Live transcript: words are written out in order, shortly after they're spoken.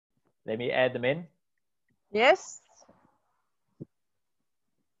Let me add them in. Yes.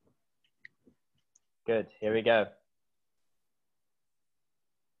 Good. Here we go.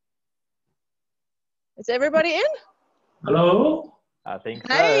 Is everybody in? Hello. I think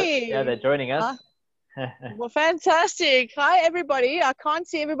so. Hey. Yeah, they're joining us. Well, fantastic. Hi, everybody. I can't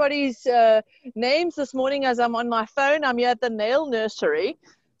see everybody's names this morning as I'm on my phone. I'm here at the Nail Nursery.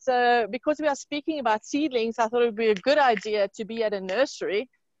 So because we are speaking about seedlings, I thought it would be a good idea to be at a nursery.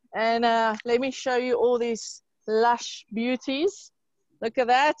 And let me show you all these lush beauties. Look at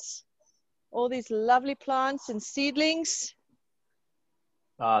that. All these lovely plants and seedlings.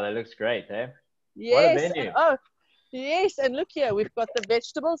 Oh, that looks great, eh? Yes. What a venue. And, oh, yes. And look here, we've got the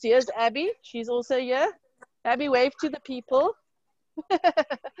vegetables. Here's Abby. She's also here. Abby, wave to the people.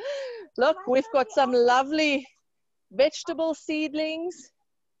 Look, we've got some lovely vegetable seedlings.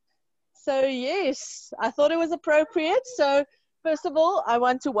 So yes, I thought it was appropriate. So first of all, I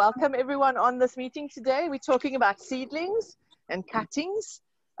want to welcome everyone on this meeting today. We're talking about seedlings and cuttings.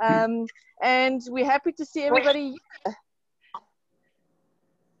 And we're happy to see everybody here.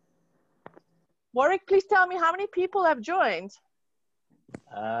 Warwick, please tell me how many people have joined.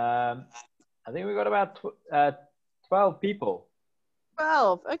 I think we've got about 12 people.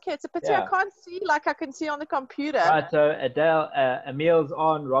 12. Okay, it's a pity I can't see like I can see on the computer. Right, so Adele, Emil's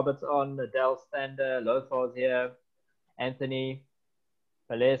on, Robert's on, Adele Stander, Lothar's here, Anthony,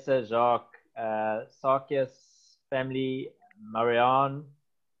 Palesa, Jacques, Sarkias family, Marianne,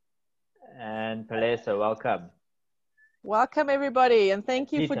 and Palesa, welcome. Welcome everybody, and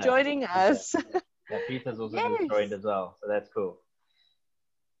thank you for joining us. Yeah, Peter's also just joined as well, so that's cool.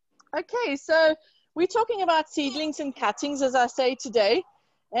 Okay, so we're talking about seedlings and cuttings, as I say today,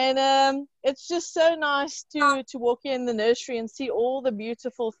 and it's just so nice to walk in the nursery and see all the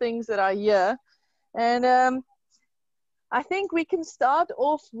beautiful things that are here. And I think we can start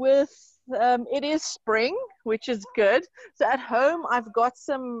off with, it is spring, which is good. So at home, I've got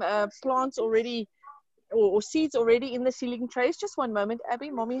some plants already, or seeds already in the seedling trays. Just one moment, Abby.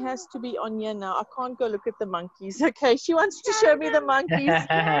 Mommy has to be on here now. I can't go look at the monkeys. Okay, she wants to show me the monkeys.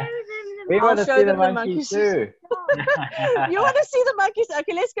 We want to see the monkeys too. You want to see the monkeys?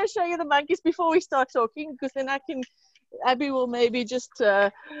 Okay, let's go show you the monkeys before we start talking, because then Abby will maybe just,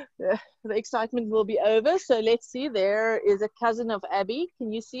 the excitement will be over. So let's see, there is a cousin of Abby.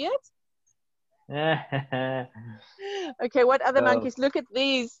 Can you see it? Okay, what other monkeys? Look at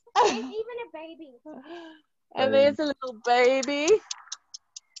these. There's even a baby. And there's a little baby.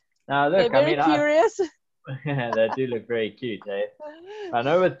 Now look, they're very curious. They do look very cute, eh? I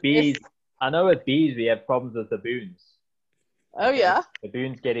know with bees we have problems with baboons. Oh yeah.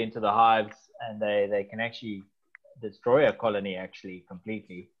 Baboons get into the hives and they can actually destroy a colony actually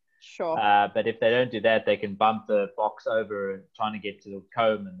completely. Sure. But if they don't do that, they can bump the box over and trying to get to the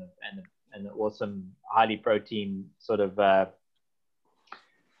comb and the awesome highly protein sort of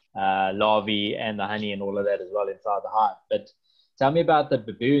larvae and the honey and all of that as well inside the hive. But tell me about the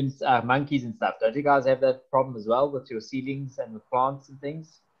baboons, monkeys and stuff. Don't you guys have that problem as well with your seedlings and with plants and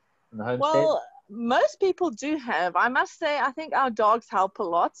things in the homestead? Well, most people do have. I must say, I think our dogs help a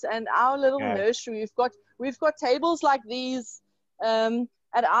lot. And our little nursery, we've got tables like these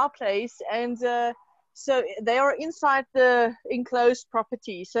at our place, and so they are inside the enclosed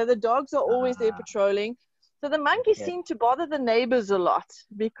property. So the dogs are always there patrolling. So the monkeys seem to bother the neighbors a lot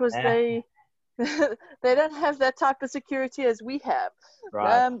because they don't have that type of security as we have.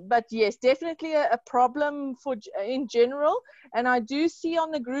 Right. But yes, definitely a problem in general. And I do see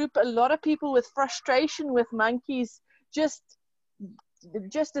on the group a lot of people with frustration with monkeys just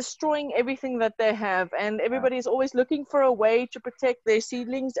destroying everything that they have, and everybody is always looking for a way to protect their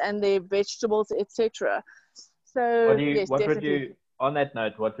seedlings and their vegetables, etc. So on that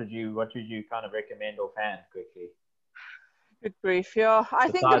note, what would you kind of recommend offhand quickly? Good grief, yeah. I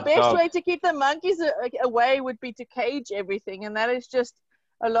think the best way to keep the monkeys away would be to cage everything, and that is just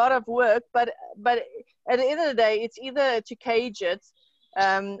a lot of work. But at the end of the day, it's either to cage it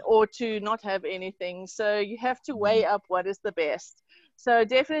or to not have anything. So you have to weigh up what is the best. So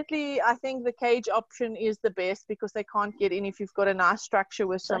definitely, I think the cage option is the best because they can't get in if you've got a nice structure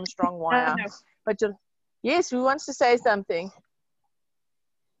with some strong wire. But yes, who wants to say something?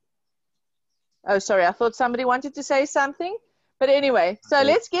 Oh, sorry, I thought somebody wanted to say something. But anyway, so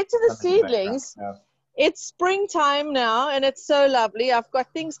let's get to the seedlings. It's springtime now, and it's so lovely. I've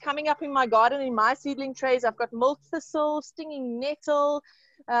got things coming up in my garden, in my seedling trays. I've got milk thistle, stinging nettle.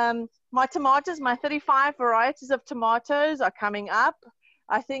 My tomatoes, my 35 varieties of tomatoes are coming up.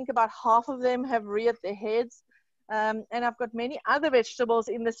 I think about half of them have reared their heads. And I've got many other vegetables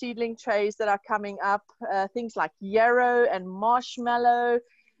in the seedling trays that are coming up. Things like yarrow and marshmallow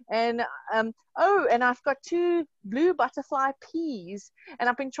And and I've got 2 blue butterfly peas, and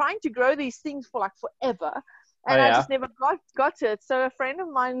I've been trying to grow these things for like forever, and I just never got it. So a friend of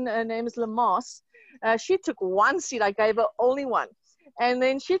mine, her name is Lamas, she took 1 seed. I gave her only 1, and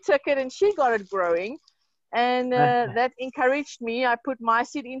then she took it and she got it growing. And that encouraged me. I put my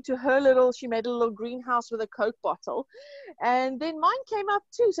seed into her she made a little greenhouse with a Coke bottle. And then mine came up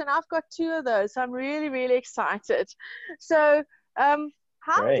too. So now I've got 2 of those. So I'm really, really excited. So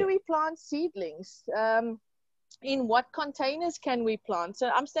how do we plant seedlings? In what containers can we plant? So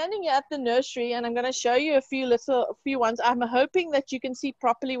I'm standing here at the nursery and I'm going to show you a few ones. I'm hoping that you can see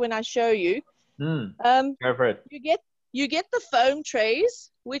properly when I show you. Go for it. You get the foam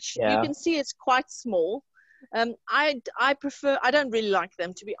trays, which you can see it's quite small. I don't really like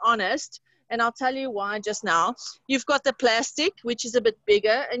them, to be honest, and I'll tell you why just now. You've got the plastic, which is a bit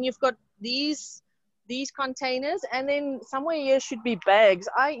bigger, and you've got these containers, and then somewhere here should be bags.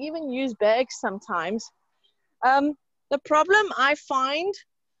 I even use bags sometimes. The problem I find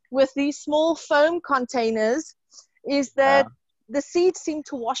with these small foam containers is that the seeds seem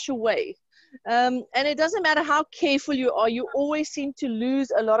to wash away. And it doesn't matter how careful you are, you always seem to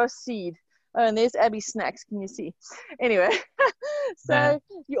lose a lot of seed. Oh, and there's Abby's snacks, can you see? Anyway, so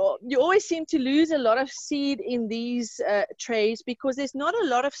you always seem to lose a lot of seed in these trays because there's not a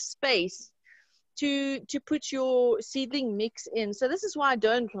lot of space to put your seedling mix in. So this is why I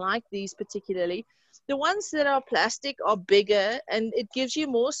don't like these particularly. The ones that are plastic are bigger and it gives you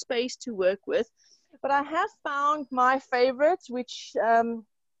more space to work with. But I have found my favorites, which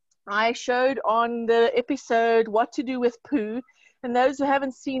I showed on the episode What to Do with Poo. And those who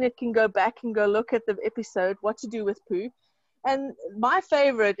haven't seen it can go back and go look at the episode What to Do with Poo. And my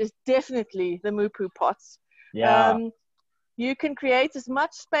favorite is definitely the MooPoo pots. You can create as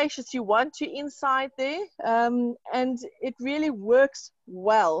much space as you want to inside there, and it really works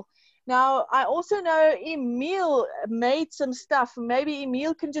well. Now, I also know Emil made some stuff. Maybe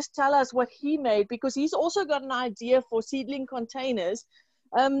Emil can just tell us what he made, because he's also got an idea for seedling containers.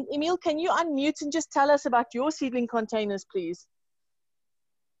 Emil, can you unmute and just tell us about your seedling containers, please?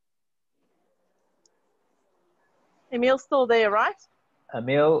 Emil's still there, right?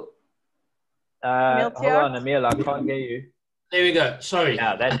 Emil, hold on, Emil, I can't hear you. There we go. Sorry.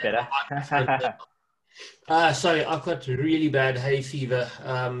 Yeah, that's better. Sorry, I've got really bad hay fever.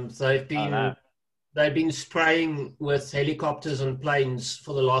 They've been spraying with helicopters and planes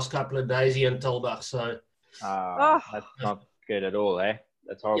for the last couple of days here in Tilburg. So that's not good at all, eh?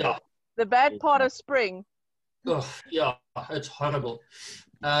 That's horrible. Yeah. The bad part of spring. Oh, yeah, it's horrible.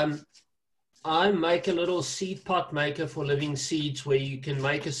 I make a little seed pot maker for living seeds where you can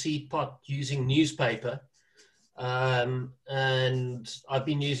make a seed pot using newspaper. And I've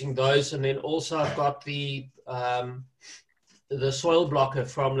been using those. And then also I've got the soil blocker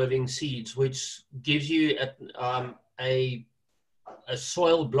from Living Seeds, which gives you a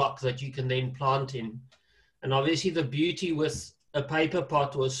soil block that you can then plant in. And obviously the beauty with a paper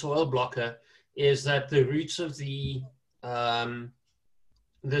pot or a soil blocker is that the roots of the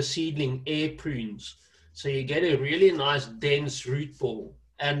seedling air prunes. So you get a really nice dense root ball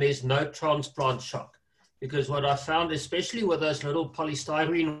and there's no transplant shock. Because what I found, especially with those little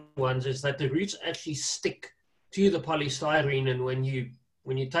polystyrene ones, is that the roots actually stick to the polystyrene, and when you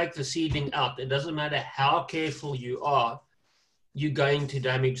take the seedling out, it doesn't matter how careful you are, you're going to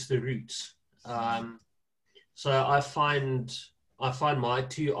damage the roots. So I find my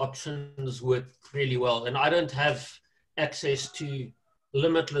 2 options work really well, and I don't have access to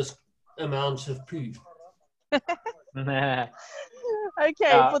limitless amounts of poo.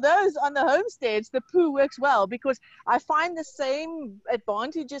 Okay, for those on the homesteads, the poo works well because I find the same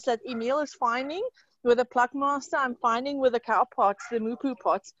advantages that Emil is finding with the Plug Master. I'm finding with the cow pots, the MooPoo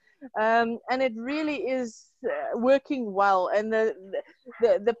pots, and it really is working well. And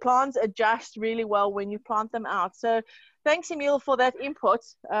the plants adjust really well when you plant them out. So thanks, Emil, for that input.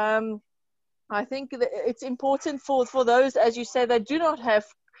 I think that it's important for those, as you say, that do not have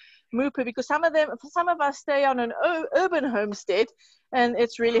MooPoo, because some of us stay on an urban homestead and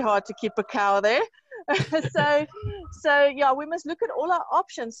it's really hard to keep a cow there. so yeah, we must look at all our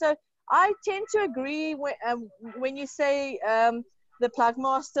options. So I tend to agree when you say the Plug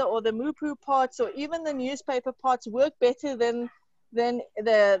Master or the MooPoo pots or even the newspaper pots work better than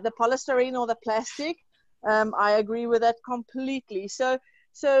the polystyrene or the plastic. I agree with that completely.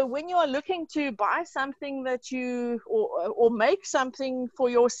 So when you are looking to buy something that or make something for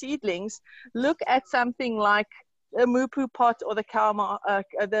your seedlings, look at something like a MooPoo pot or the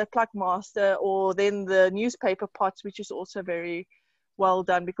Plug Master, or then the newspaper pots, which is also very well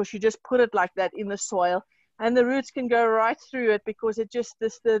done because you just put it like that in the soil and the roots can go right through it because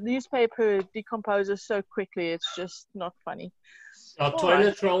the newspaper decomposes so quickly. It's just not funny.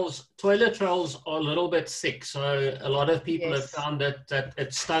 Toilet rolls are a little bit thick, so a lot of people have found that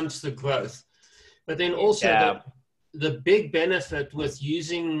it stunts the growth. But then also the big benefit with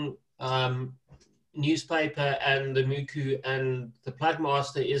using newspaper and the MooPoo and the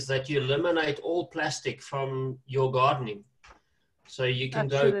Plugmaster is that you eliminate all plastic from your gardening. So you can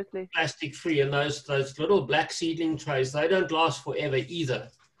go plastic free, and those little black seedling trays, they don't last forever either.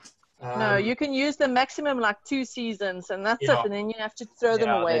 No, you can use the maximum like 2 seasons, and that's it, and then you have to throw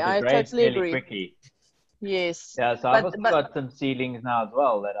them away. I totally agree. Quickly. Yes. Yeah, so I've also got some seedlings now as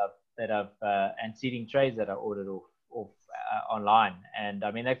well that I've and seeding trays that I ordered off online, and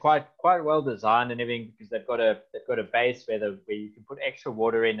I mean they're quite well designed and everything, because they've got a base where you can put extra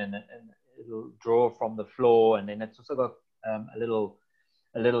water in, and it'll draw from the floor, and then it's also got a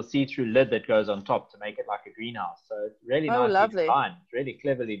little see-through lid that goes on top to make it like a greenhouse. So it's really nicely designed, really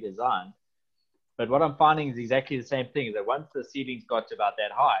cleverly designed. But what I'm finding is exactly the same thing, is that once the seedlings got to about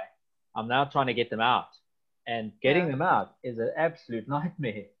that high, I'm now trying to get them out, and getting them out is an absolute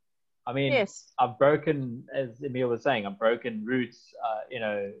nightmare. I mean, I've broken, as Emil was saying, I've broken roots,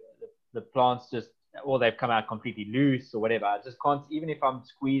 the plants just, or they've come out completely loose or whatever. I just can't, even if I'm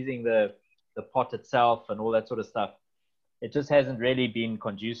squeezing the pot itself and all that sort of stuff, it just hasn't really been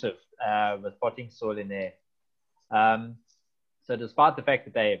conducive with potting soil in there. So despite the fact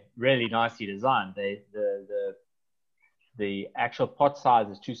that they're really nicely designed, the actual pot size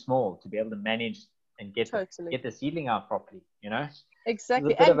is too small to be able to manage and get the seedling out properly,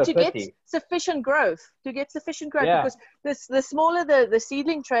 Exactly, and to get sufficient growth, because the smaller the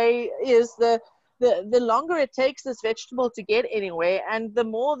seedling tray is, the longer it takes this vegetable to get anywhere, and the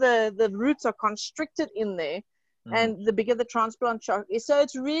more the roots are constricted in there, and the bigger the transplant shock is. So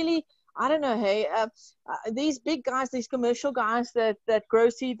it's really, I don't know, hey, these big guys, these commercial guys that grow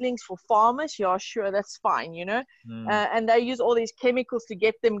seedlings for farmers, yeah, sure, that's fine, and they use all these chemicals to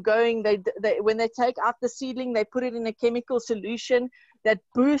get them going. They when they take out the seedling, they put it in a chemical solution that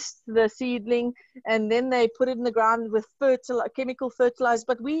boosts the seedling, and then they put it in the ground with chemical fertilizer.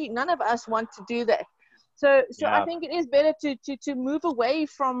 But none of us want to do that. So I think it is better to move away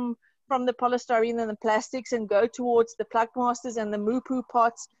from the polystyrene and the plastics and go towards the Plugmasters and the MooPoo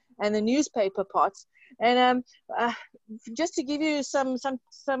pots and the newspaper pots. And just to give you some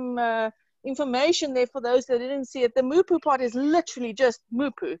information there for those that didn't see it, the MooPoo pot is literally just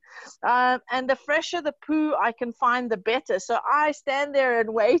MooPoo. And the fresher the poo I can find, the better. So I stand there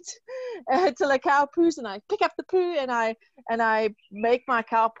and wait till a cow poos, and I pick up the poo and I make my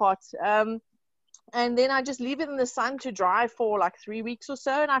cow pot. And then I just leave it in the sun to dry for like 3 weeks or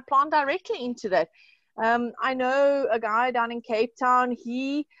so, and I plant directly into that. I know a guy down in Cape Town.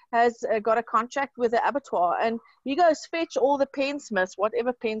 He has got a contract with the abattoir, and he goes fetch all the pensmiths,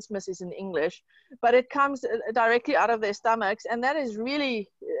 whatever pensmith is in English, but it comes directly out of their stomachs, and that is really,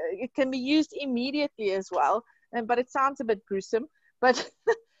 it can be used immediately as well. But it sounds a bit gruesome, but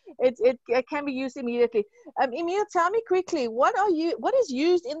it can be used immediately. Emil, tell me quickly, what is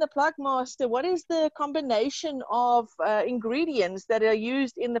used in the Plugmaster? What is the combination of ingredients that are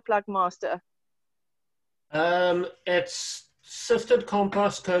used in the Plugmaster? It's sifted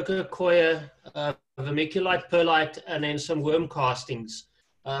compost, cocoa coir, vermiculite, perlite, and then some worm castings.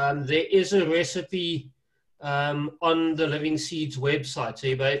 There is a recipe on the Living Seeds website. So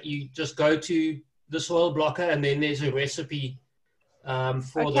you just go to the soil blocker, and then there's a recipe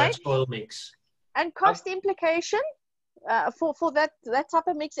for that soil mix. And cost implication for that type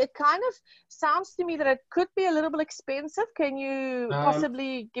of mix, it kind of sounds to me that it could be a little bit expensive. Can you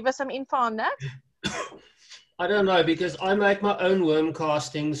possibly give us some info on that? I don't know, because I make my own worm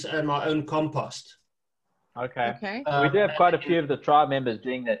castings and my own compost. Okay. We do have quite a few of the tribe members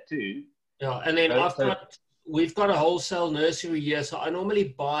doing that too. Yeah, and then we've got a wholesale nursery here, so I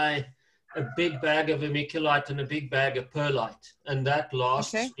normally buy a big bag of vermiculite and a big bag of perlite, and that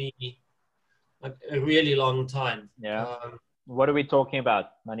lasts me a really long time. Yeah. What are we talking about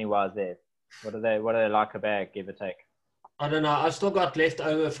money-wise there? What are they like a bag, give or take? I don't know. I've still got left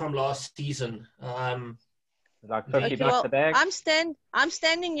over from last season. Like $50 a bag? I'm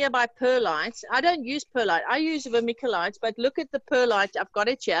standing here by perlite. I don't use perlite. I use vermiculite, but look at the perlite. I've got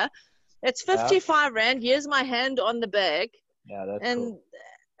it here. It's 55 Rand. Here's my hand on the bag. Yeah, that's cool.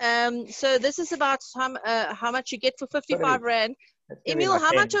 So this is about how much you get for 55 Rand. Emil,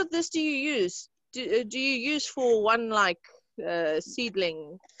 how much of this do you use? Do you use for one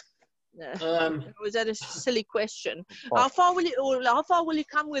seedling? Was that a silly question? How far will you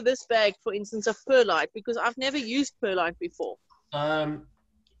come with this bag, for instance, of perlite? Because I've never used perlite before.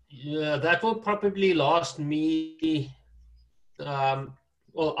 Yeah, that will probably last me.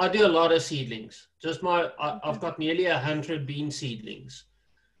 Well, I do a lot of seedlings. I've got nearly 100 bean seedlings.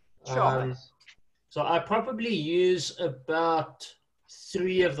 Sure. Nice. So I probably use about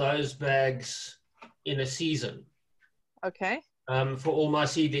 3 of those bags in a season. Okay. For all my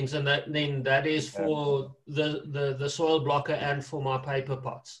seedlings, and then that is Okay. for the soil blocker and for my paper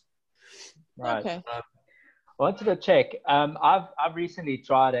pots. Right. Okay. I wanted to check. I've recently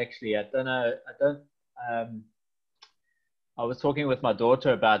tried, actually. I don't know. I was talking with my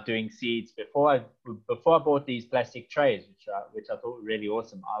daughter about doing seeds before I bought these plastic trays, which I thought were really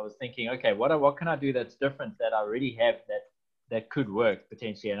awesome. I was thinking, okay, what can I do that's different that I already have that could work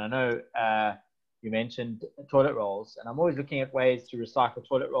potentially? And I know you mentioned toilet rolls, and I'm always looking at ways to recycle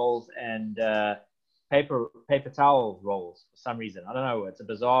toilet rolls and paper towel rolls for some reason. I don't know. It's a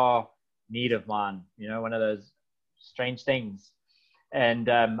bizarre need of mine. You know, one of those strange things. And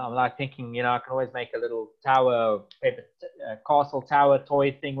I'm like thinking, I can always make a little tower, paper castle tower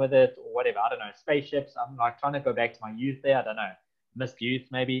toy thing with it, or whatever. I don't know, spaceships. I'm like trying to go back to my youth there. I don't know, missed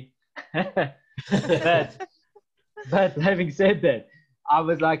youth maybe. but having said that,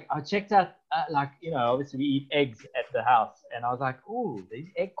 I checked out, obviously we eat eggs at the house, and I was like, ooh, these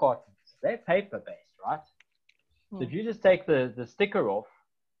egg cartons, they're paper based, right? So if you just take the sticker off,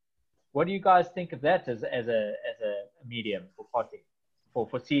 what do you guys think of that as a medium for potting?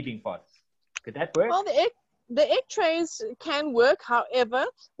 For seeding pots, could that work? Well, the egg trays can work. However,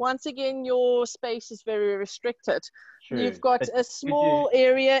 once again, your space is very restricted. True. You've got But a small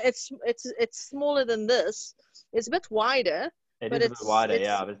area. It's smaller than this. It's a bit wider. It but is a bit wider, it's,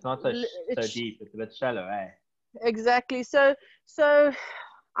 yeah, but it's not so deep. It's a bit shallow, eh? Exactly. So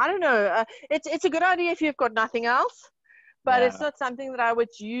I don't know. It's a good idea if you've got nothing else, but it's not something that I would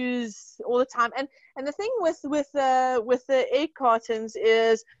use all the time. And the thing with the egg cartons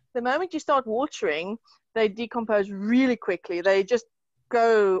is the moment you start watering, they decompose really quickly. They just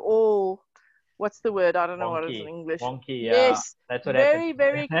go all, what's the word? I don't know what it is in English. Wonky, yeah. Yes, That's what very, happens.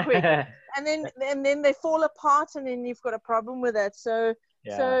 very quick. And then they fall apart, and then you've got a problem with it. So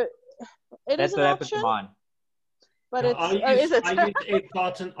it That's is an what happened to option. mine. But No, I use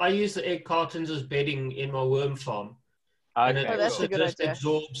the egg cartons as bedding in my worm farm. Okay, and it also just idea.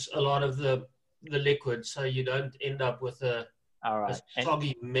 absorbs a lot of the liquid, so you don't end up with a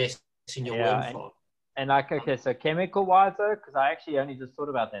soggy mess in your worm farm. And so chemical wise though, because I actually only just thought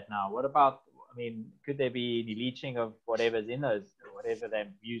about that now. What about, could there be any leaching of whatever's in those, or whatever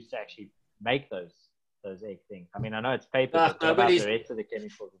they've used to actually make those egg things? I know it's paper, but what about the rest of the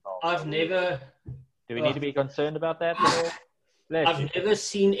chemicals involved? Do we need to be concerned about that at all? I've never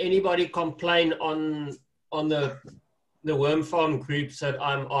seen anybody complain on the worm farm groups that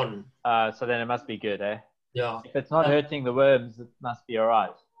I'm on. So then it must be good, eh? Yeah. If it's not hurting the worms, it must be all right.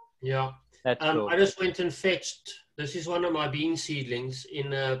 Yeah. That's cool. I just went and fetched, this is one of my bean seedlings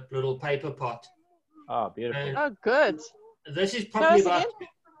in a little paper pot. Oh, beautiful. Oh, good. This is probably about...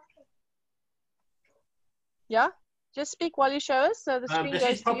 Yeah? Just speak while you show us, so the screen goes to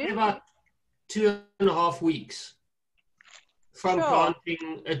you. This is probably about 2.5 weeks from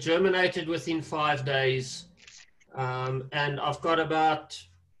planting. It germinated within 5 days. And I've got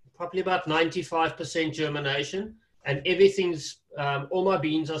probably about 95% germination, and everything's, all my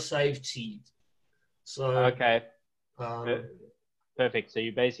beans are saved seed. So okay, perfect. So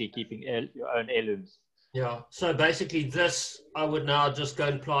you're basically keeping your own heirlooms. Yeah. So basically, this I would now just go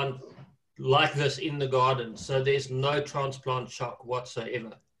and plant like this in the garden. So there's no transplant shock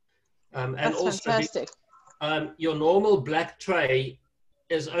whatsoever. And that's also, fantastic. Your normal black tray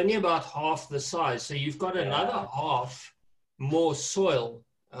is only about half the size, so you've got another half more soil.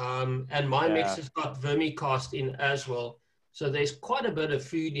 And my mix has got vermicast in as well. So there's quite a bit of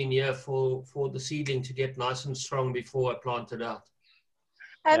food in here for the seedling to get nice and strong before I plant it out.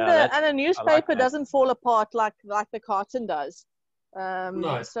 And a newspaper doesn't fall apart like the carton does.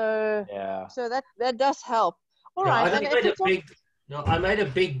 No. So that does help. All right. I made a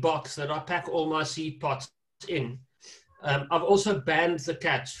big box that I pack all my seed pots in. I've also banned the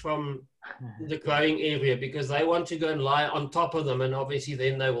cats from the growing area because they want to go and lie on top of them, and obviously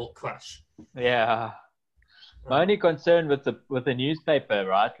then they will crush. Yeah. My only concern with the newspaper,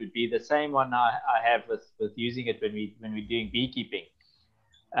 right, would be the same one I have with using it when we're doing beekeeping,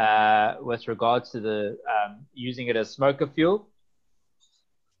 with regards to the using it as smoker fuel,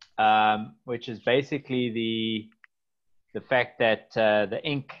 which is basically the fact that the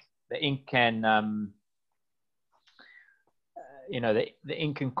ink can the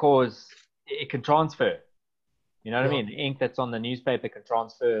ink can transfer. You know what I mean? The ink that's on the newspaper can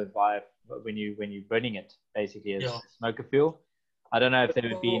transfer when you're burning it, basically, as smoker fuel. I don't know if there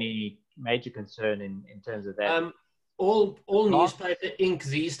would be any major concern in terms of that. All newspaper ink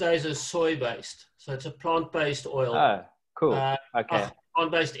these days is soy-based. So it's a plant-based oil. Oh, cool. Okay.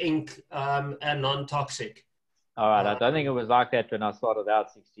 Plant-based ink and non-toxic. All right. I don't think it was like that when I started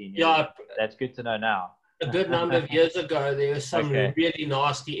out 16 years ago. That's good to know now. A good number of years ago, there were some really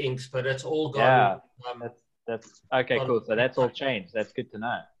nasty inks, but it's all gone. Yeah, that's okay, cool. So that's all changed. That's good to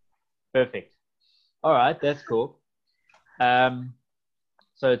know. Perfect. All right, that's cool.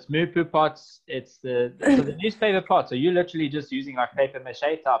 So it's MooPoo pots. It's the newspaper pots. Are you literally just using like paper mache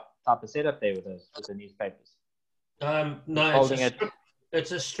type of setup there with the newspapers? No,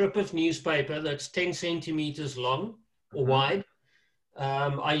 it's a strip of newspaper that's 10 centimeters long or wide.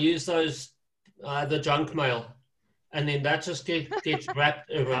 I use those, the junk mail, and then that just gets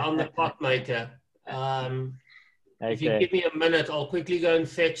wrapped around the pot maker. If you give me a minute, I'll quickly go and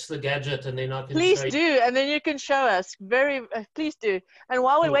fetch the gadget, and then I can Please do, and then you can show us. Please do. And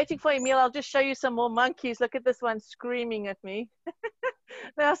while we're waiting for Emil, I'll just show you some more monkeys. Look at this one screaming at me.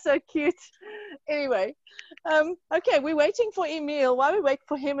 They're so cute. Anyway, okay, we're waiting for Emil. While we wait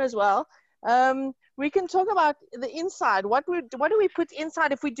for him as well, we can talk about the inside. What do we put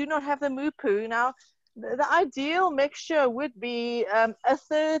inside if we do not have the MooPoo? Now, the ideal mixture would be a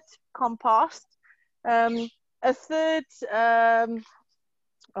third compost, a third, now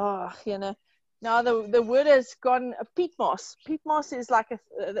the word has gone, peat moss. Peat moss is like a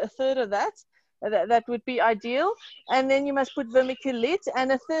third of that. That would be ideal. And then you must put vermiculite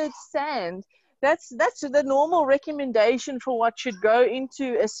and a third sand. That's the normal recommendation for what should go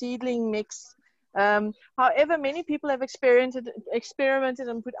into a seedling mix. However, many people have experimented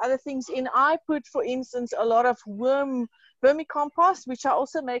and put other things in. I put, for instance, a lot of vermicompost, which I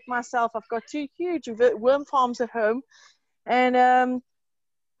also make myself. I've got 2 huge worm farms at home, and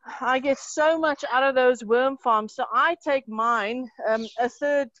I get so much out of those worm farms. So I take mine, a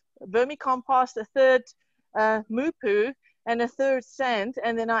third vermicompost, a third MooPoo, and a third sand,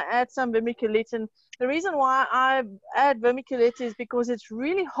 and then I add some vermiculite. And the reason why I add vermiculite is because it's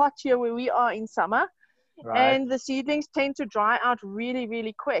really hot here where we are in summer, and the seedlings tend to dry out really,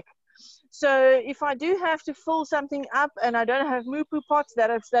 really quick. So if I do have to fill something up and I don't have MooPoo pots,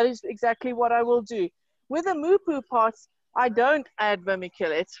 that is exactly what I will do. With the MooPoo pots, I don't add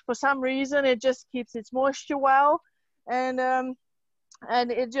vermiculite. For some reason, it just keeps its moisture well, and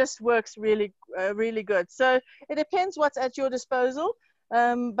it just works really, really good. So it depends what's at your disposal.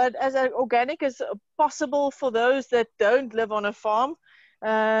 But as organic as possible for those that don't live on a farm,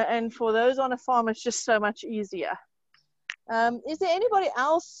 and for those on a farm, it's just so much easier. Is there anybody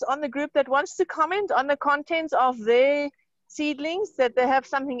else on the group that wants to comment on the contents of their seedlings, that they have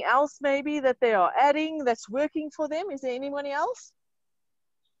something else maybe that they are adding that's working for them? Is there anybody else?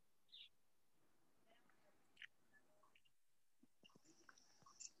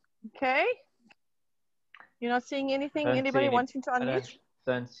 Okay. You're not seeing anything? Anybody wanting to unmute?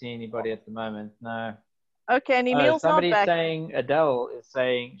 Don't see anybody at the moment, no. Okay, and Emil's not back. Somebody's saying, Adele is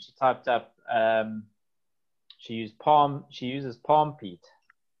saying, she typed up, she uses palm peat.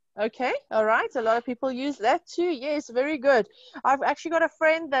 Okay, all right. A lot of people use that too. Yes, very good. I've actually got a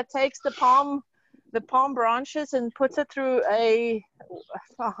friend that takes the palm branches and puts it through a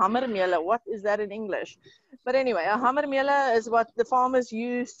hamermele. What is that in English? But anyway, a hamermele is what the farmers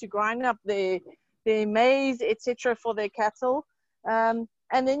use to grind up their maize, etc., for their cattle. And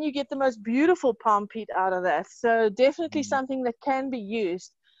then you get the most beautiful palm peat out of that. So definitely something that can be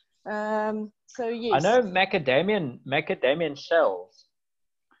used. So yes. I know macadamian shells.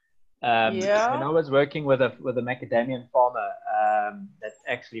 When I was working with a macadamian farmer, that's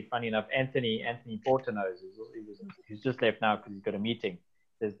actually, funny enough, Anthony Porter knows. He's just left now because he's got a meeting.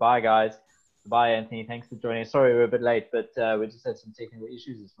 He says, bye guys. Bye Anthony, thanks for joining. Sorry we're a bit late, but we just had some technical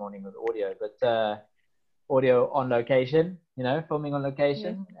issues this morning with audio. But audio on location, filming on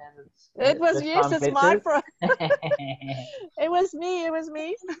location. Yeah. And it's my fault. It was me.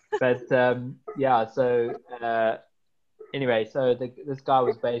 But anyway, so this guy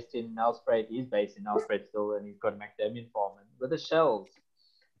was based in Nelspruit. He's based in Nelspruit still, and he's got a macadamian farm. And with the shells,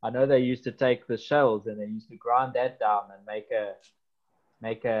 I know they used to take the shells and they used to grind that down and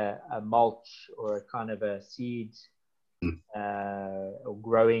make a mulch or a kind of a seed or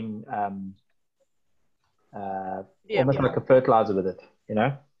growing almost like a fertilizer with it,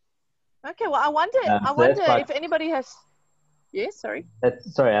 Okay, well, I wonder if anybody has. Yes, sorry.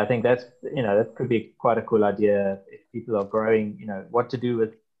 I think that's that could be quite a cool idea if people are growing. What to do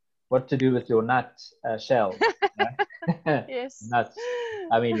with your nut shells. Yes. Nuts.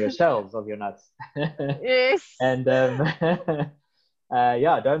 I mean your shells of your nuts. Yes. And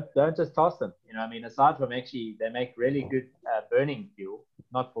yeah, don't just toss them. You know, I mean, aside from actually, they make really good burning fuel,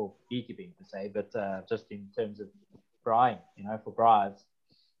 not for beekeeping per se, but just in terms of drying, you know, for briars,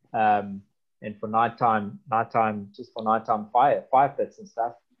 and for nighttime, just for nighttime fire pits and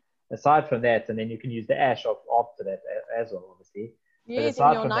stuff. Aside from that, and then you can use the ash after that as well, obviously. Yes,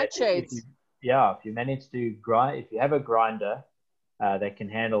 in your nightshades. If you manage to grind, if you have a grinder that can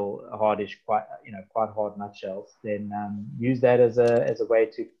handle quite hard nutshells, then use that as a way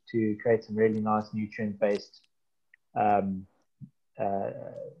to create some really nice nutrient based, kind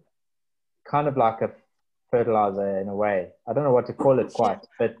of like a fertilizer in a way. I don't know what to call it quite,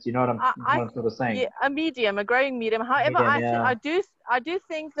 but you know what I'm sort of saying. Yeah, a growing medium. However, I do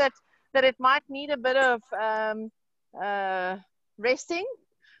think that it might need a bit of resting.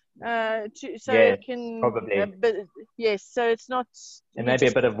 It can probably. Yes, so it's not. And maybe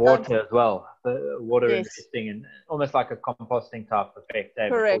a bit of water as well. Water investing and almost like a composting type effect.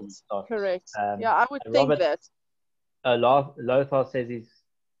 Correct. Yeah, I would think that. Lothar says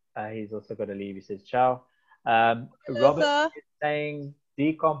he's also got to leave. He says ciao. Robert is saying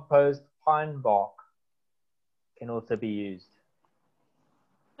decomposed pine bark can also be used.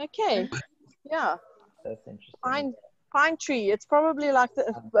 Okay. Yeah. That's interesting. Pine tree. It's probably like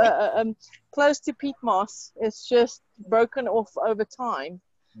close to peat moss. It's just broken off over time.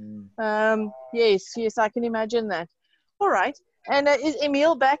 Yes, I can imagine that. All right. And is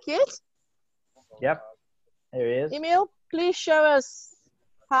Emil back yet? Yep. There he is. Emil, please show us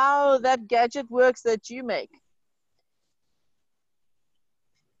how that gadget works that you make.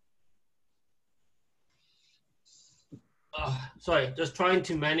 Sorry, just trying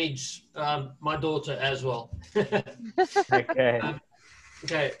to manage my daughter as well. Okay.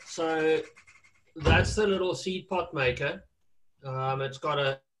 Okay, so that's the little seed pot maker. It's got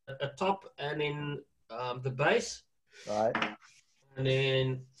a top and then the base. Right. And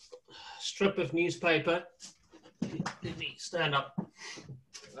then strip of newspaper. Let me stand up.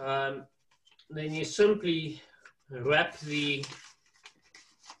 Then you simply wrap the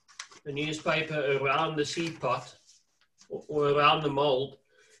newspaper around the seed pot or around the mold,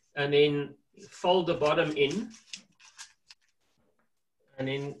 and then fold the bottom in, and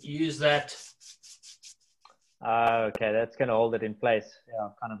then use that. Okay, that's going to hold it in place. Yeah,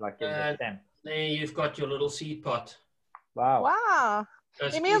 kind of like in the stem. There you've got your little seed pot. Wow.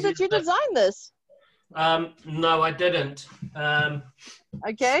 Emil, did you design this? No, I didn't.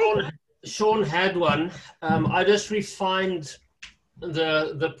 Okay. Sean had one. I just refined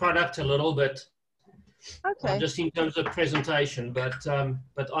the product a little bit. Okay. Just in terms of presentation, but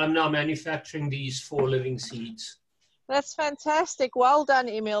I'm now manufacturing these for living seeds. That's fantastic. Well done,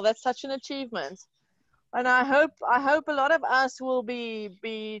 Emil. That's such an achievement. And I hope a lot of us will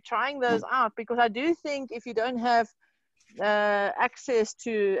be trying those out, because I do think if you don't have access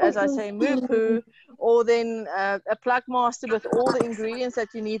to, as I say, MooPoo, or then a plug master with all the ingredients that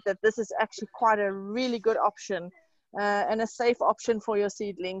you need, that this is actually quite a really good option and a safe option for your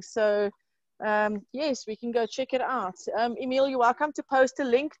seedlings. So yes, we can go check it out. Emil, you're welcome to post a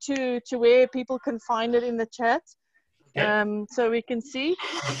link to where people can find it in the chat, so we can see.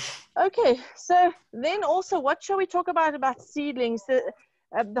 Okay, so then also, what shall we talk about seedlings?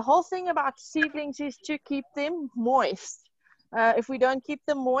 The whole thing about seedlings is to keep them moist. If we don't keep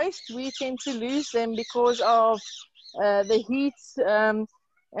them moist, we tend to lose them because of the heat, and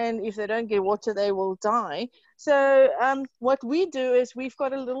if they don't get water, they will die. So what we do is we've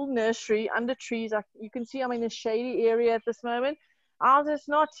got a little nursery under trees. You can see I'm in a shady area at this moment. Ours is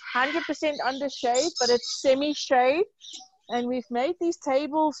not 100% under shade, but it's semi-shade. And we've made these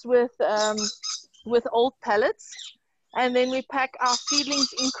tables with old pallets. And then we pack our seedlings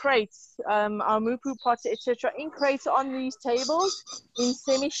in crates, our MooPoo pots, etc., in crates on these tables in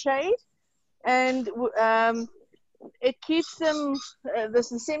semi-shade. And it keeps them, the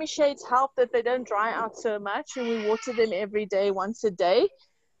semi-shades help that they don't dry out so much, and we water them every day, once a day.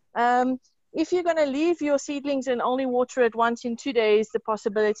 If you're going to leave your seedlings and only water it once in 2 days, the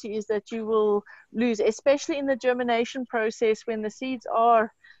possibility is that you will lose, especially in the germination process. When the seeds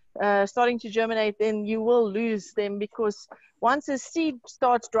are starting to germinate, then you will lose them, because once a seed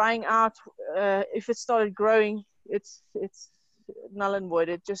starts drying out, if it started growing, it's null and void.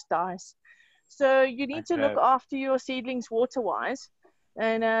 It just dies. So you need to look after your seedlings water-wise,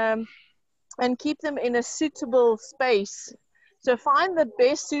 and keep them in a suitable space. So find the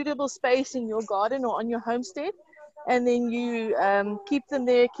best suitable space in your garden or on your homestead, and then you keep them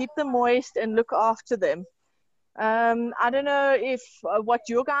there, keep them moist, and look after them. I don't know if what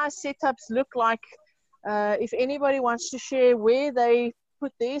your guys' setups look like. If anybody wants to share where they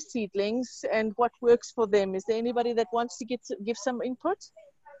put their seedlings and what works for them. Is there anybody that wants to give some input?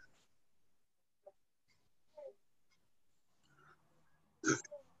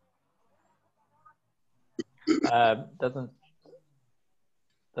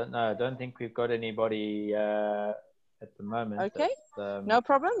 I don't think we've got anybody at the moment. Okay, no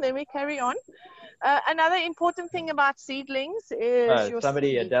problem. Then we carry on. Another important thing about seedlings is your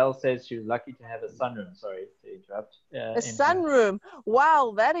somebody, seed. Adele says she was lucky to have a sunroom. Sorry to interrupt. A sunroom.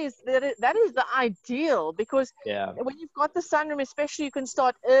 Wow, that is the ideal, because when you've got the sunroom, especially, you can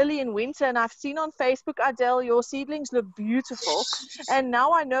start early in winter. And I've seen on Facebook, Adele, your seedlings look beautiful, and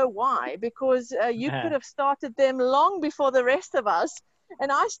now I know why, because you could have started them long before the rest of us. And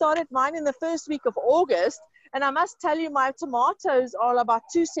I started mine in the first week of August, and I must tell you, my tomatoes are about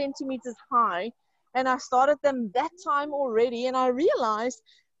 2 centimeters high, and I started them that time already. And I realized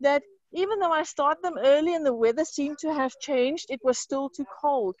that even though I started them early and the weather seemed to have changed, it was still too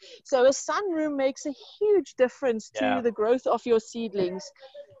cold. So a sunroom makes a huge difference to the growth of your seedlings.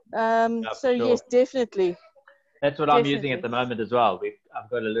 So yes, definitely. That's what I'm using at the moment as well. I've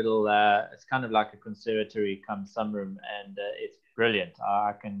got a little, it's kind of like a conservatory come sunroom, and it's brilliant.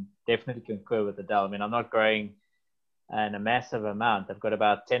 I can definitely concur with Adele. I mean, I'm not growing in a massive amount. I've got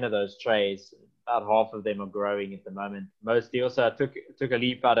about 10 of those trays. About half of them are growing at the moment. Mostly also, I took a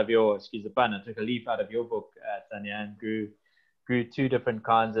leaf out of your, excuse the pun, I took a leaf out of your book, Tanya, and grew 2 different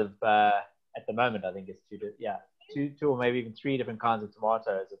kinds of, at the moment, I think it's 2 or maybe even 3 different kinds of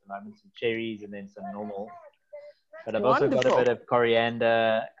tomatoes at the moment, some cherries and then some normal. But I've also got a bit of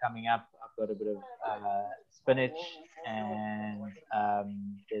coriander coming up. I've got a bit of spinach, and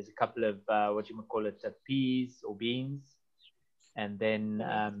there's a couple of, peas or beans, and then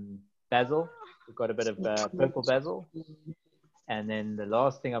basil. We've got a bit of purple basil. And then the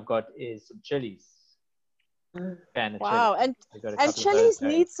last thing I've got is some chilies. Wow, and chilies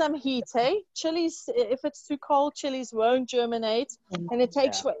need some heat, hey? Chilies, if it's too cold, chilies won't germinate, and it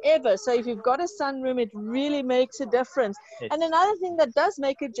takes forever. So if you've got a sunroom, it really makes a difference. And another thing that does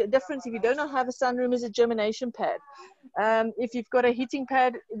make a difference if you do not have a sunroom is a germination pad. If you've got a heating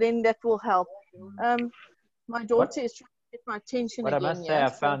pad, then that will help. My daughter is trying to get my attention again. What I must say, I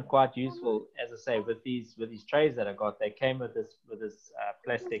found quite useful, as I say, with these trays that I got. They came with this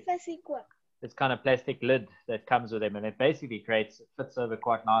plastic. This kind of plastic lid that comes with them, and it basically fits over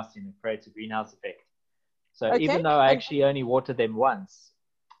quite nicely, and it creates a greenhouse effect. So even though I actually only watered them once,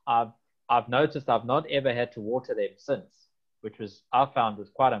 I've noticed I've not ever had to water them since, which I found was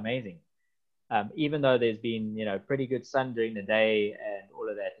quite amazing. Even though there's been, pretty good sun during the day and all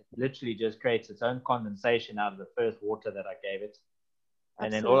of that, it literally just creates its own condensation out of the first water that I gave it.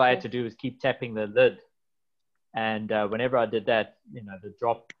 And then all I had to do was keep tapping the lid. And whenever I did that,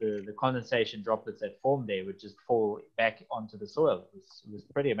 the condensation droplets that formed there would just fall back onto the soil. It was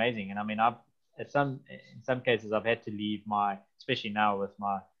pretty amazing. And I mean, in some cases I've had to leave especially now with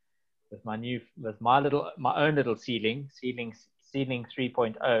my own little seedling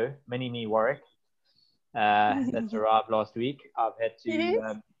 3.0 mini me Warwick that's arrived last week. I've had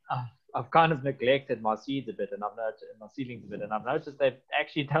to I've kind of neglected my seeds a bit, and my seedlings a bit, and I've noticed they've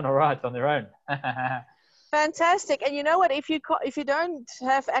actually done all right on their own. Fantastic. And you know what, if you don't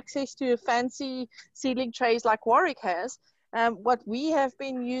have access to fancy seedling trays like Warwick has, what we have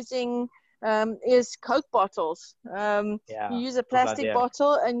been using is Coke bottles. You use a plastic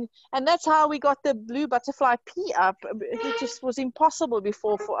bottle, and that's how we got the blue butterfly pea up. It just was impossible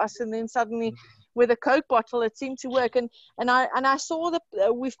before for us, and then suddenly with a Coke bottle it seemed to work. And I saw that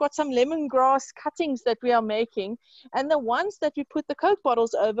we've got some lemongrass cuttings that we are making, and the ones that we put the Coke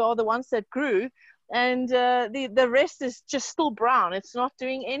bottles over are the ones that grew. And the rest is just still brown. It's not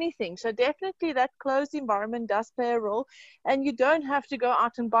doing anything. So definitely that closed environment does play a role. And you don't have to go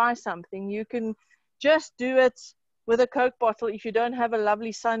out and buy something. You can just do it with a Coke bottle if you don't have a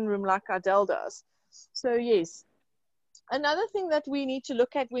lovely sunroom like Adele does. So yes. Another thing that we need to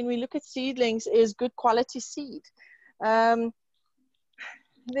look at when we look at seedlings is good quality seed. There's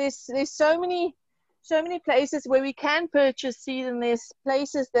so many places where we can purchase seed, and there's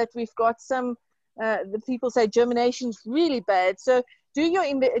places that we've got some. The people say germination is really bad. So do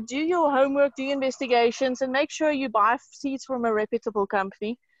your homework, do your investigations, and make sure you buy seeds from a reputable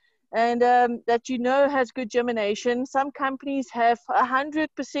company, and that has good germination. Some companies have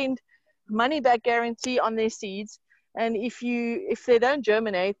 100% money back guarantee on their seeds, and if they don't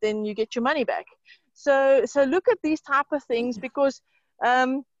germinate, then you get your money back. So look at these type of things, because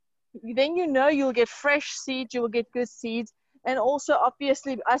then you'll get fresh seeds, you will get good seeds. And also,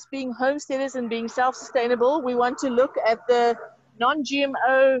 obviously, us being homesteaders and being self-sustainable, we want to look at the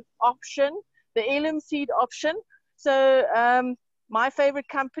non-GMO option, the heirloom seed option. So my favorite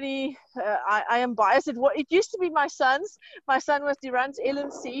company, I am biased. It used to be my son's. My son was Durant's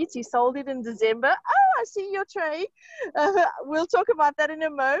Ellen Seeds. He sold it in December. Oh, I see your tray. We'll talk about that in a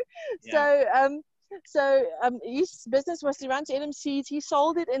mo. Yeah. So his business was Durant's Ellen Seeds. He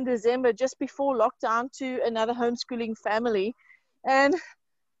sold it in December just before lockdown to another homeschooling family. And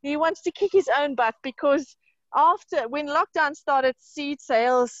he wants to kick his own butt because when lockdown started, seed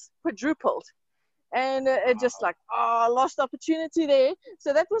sales quadrupled. And it just like, lost opportunity there.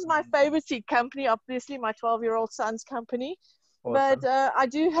 So that was my favorite seed company, obviously my 12-year-old son's company. Awesome. But I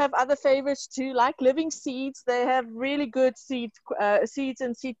do have other favorites too, like Living Seeds. They have really good seeds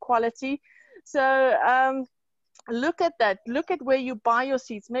and seed quality. So look at that. Look at where you buy your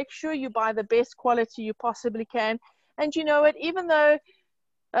seeds. Make sure you buy the best quality you possibly can. And you know what, even though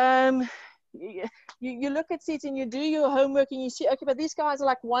you look at seeds and you do your homework and you see, okay, but these guys are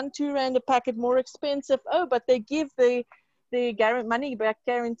like 1-2 rand a packet more expensive. Oh, but they give the money back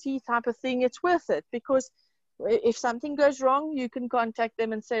guarantee type of thing. It's worth it, because if something goes wrong, you can contact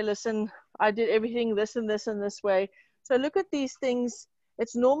them and say, listen, I did everything this and this and this way. So look at these things.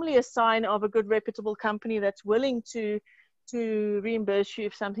 It's normally a sign of a good reputable company that's willing to reimburse you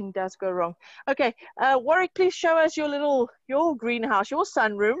if something does go wrong. Okay, Warwick, please show us your greenhouse, your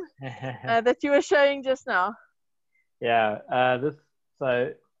sunroom that you were showing just now. Yeah,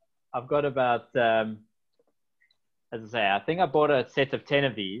 so I've got about, as I say, I think I bought a set of 10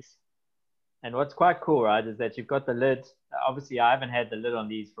 of these. And what's quite cool, right, is that you've got the lid. Obviously, I haven't had the lid on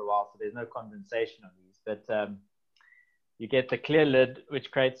these for a while, so there's no condensation on these. But you get the clear lid,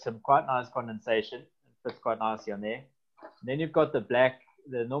 which creates some quite nice condensation. It fits quite nicely on there. And then you've got the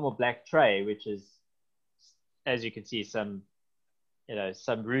normal black tray, which is, as you can see, some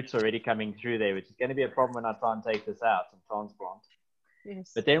roots already coming through there, which is going to be a problem when I try and take this out and transplant.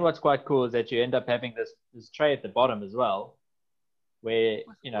 Yes. But then what's quite cool is that you end up having this tray at the bottom as well, where,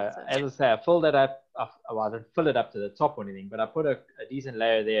 as I say, I fill that up. I didn't fill it up to the top or anything, but I put a decent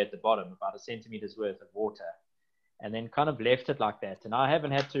layer there at the bottom, about 1 centimeter's worth of water, and then kind of left it like that. And I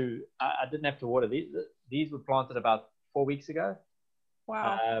didn't have to water these. These were planted about 4 weeks ago.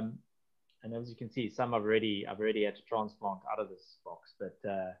 Wow. And as you can see, some I've already had to transplant out of this box, but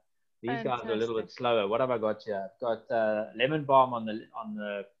these guys are a little bit slower. What have I got here? I've got lemon balm on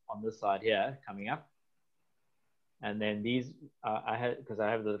this side here coming up, and then these I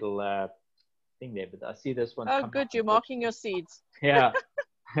have the little thing there, but I see this one. Oh, good! You're marking your seeds. Yeah,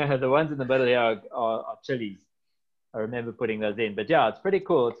 the ones in the middle here are chilies. I remember putting those in, but yeah, it's pretty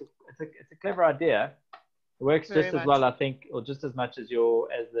cool. It's a clever idea. It works just as well, I think, or just as much as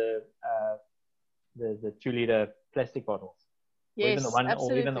the 2-liter plastic bottles. Yes,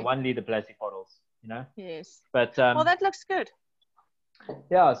 or even the 1-liter plastic bottles, Yes. But well, that looks good.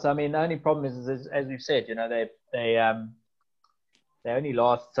 Yeah. So I mean, the only problem is as we've said, they only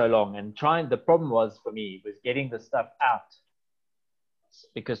last so long. And the problem was for me was getting the stuff out,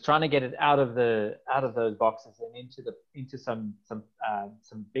 because trying to get it out of those boxes and into some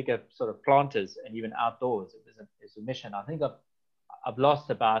bigger sort of planters and even outdoors, it's a mission. I think I've lost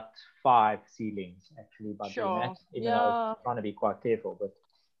about 5 seedlings actually by doing that. Even though I was trying to be quite careful, but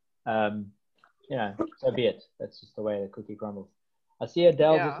so be it. That's just the way the cookie crumbles. I see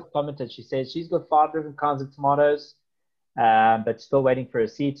Adele just commented. She says she's got 5 different kinds of tomatoes, but still waiting for a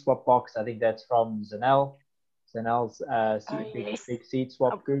seed swap box. I think that's from Zanelle's big seed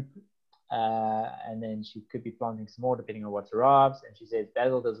swap group. And then she could be planting some more depending on what arrives. And she says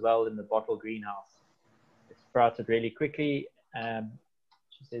basil does well in the bottle greenhouse. It sprouted really quickly.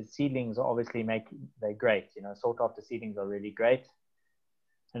 She says seedlings are obviously they're great. Sought after seedlings are really great.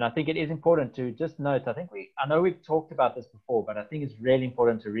 And I think it is important to just note, I know we've talked about this before, but I think it's really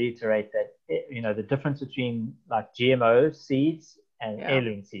important to reiterate that, the difference between like GMO seeds and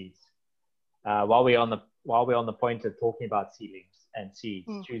heirloom seeds. While we're on the point of talking about seedlings and seeds,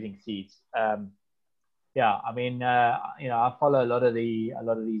 choosing seeds. I follow a lot of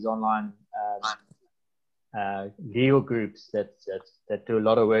these online legal groups that do a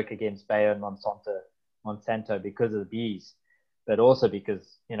lot of work against Bayer and Monsanto because of the bees, but also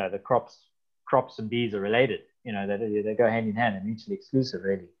because the crops and bees are related. They go hand in hand and mutually exclusive,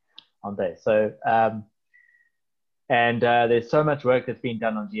 really, aren't they? So there's so much work that's been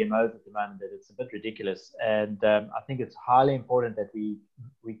done on GMOs at the moment that it's a bit ridiculous. And I think it's highly important that we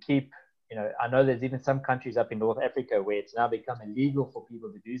keep, I know there's even some countries up in North Africa where it's now become illegal for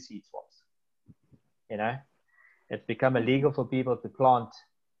people to do seed swaps. It's become illegal for people to plant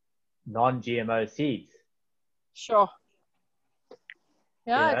non-GMO seeds. Sure.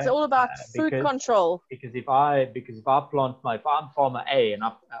 Yeah, it's all about food control. Because if I plant if I'm farmer A and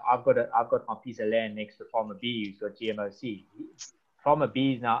I've got my piece of land next to farmer B who's got GMO seeds, farmer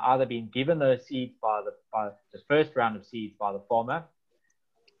B's now either been given those seeds by the first round of seeds by the farmer,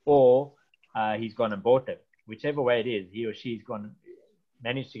 or he's gone and bought them. Whichever way it is, he or she's gone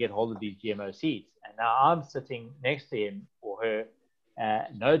managed to get hold of these GMO seeds. And now I'm sitting next to him or her,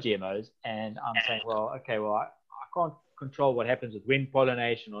 no GMOs, and I'm saying, well, okay, well, I can't control what happens with wind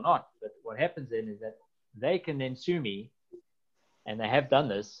pollination or not. But what happens then is that they can then sue me, and they have done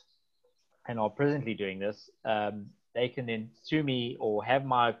this, and are presently doing this. They can then sue me or have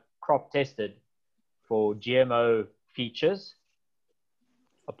my crop tested for GMO features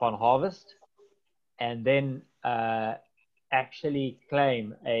upon harvest, and then actually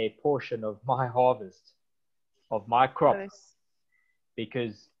claim a portion of my harvest of my crop,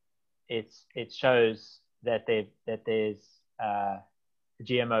 because it shows that there's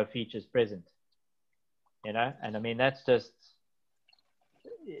GMO features present, you know. And I mean, that's just,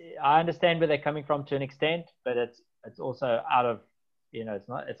 I understand where they're coming from to an extent, but it's also out of, you know,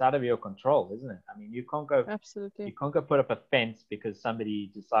 it's out of your control, isn't it? I mean, you can't go put up a fence because somebody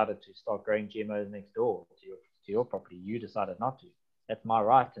decided to start growing GMOs next door to your property. You decided not to. That's my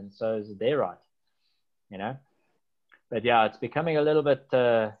right, and so is their right, you know. But yeah, it's becoming a little bit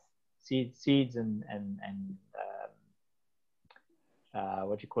seeds and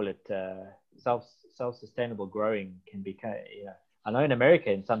what do you call it, self-sustainable growing can become, you know. I know in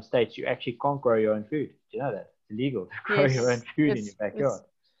America, in some states, you actually can't grow your own food. Do you know that? It's illegal to grow your own food in your backyard.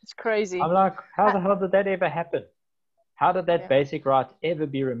 It's crazy. I'm like, how the hell did that ever happen? How did that basic right ever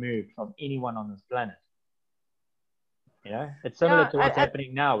be removed from anyone on this planet? You know, it's similar to what's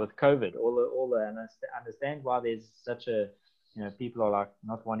happening now with COVID. And I understand why there's such a, you know, people are like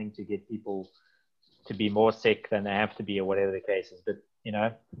not wanting to get people to be more sick than they have to be, or whatever the case is. But, you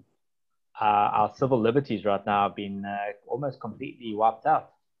know, our civil liberties right now have been almost completely wiped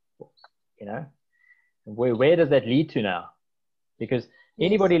out, you know. Where does that lead to now? Because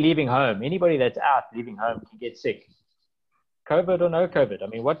anybody leaving home, anybody that's out leaving home can get sick. COVID or no COVID. I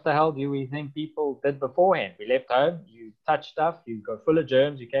mean, what the hell do we think people did beforehand? We left home, you touched stuff, you got full of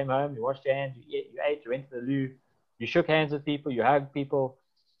germs, you came home, you washed your hands, you ate, you went to the loo, you shook hands with people, you hugged people.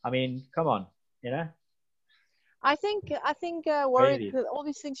 I mean, come on, you know? I think, Warwick, all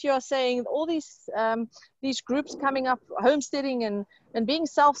these things you are saying, all these groups coming up, homesteading and being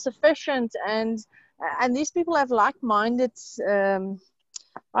self-sufficient, and these people have like-minded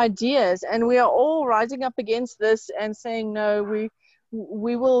ideas, and we are all rising up against this and saying, no,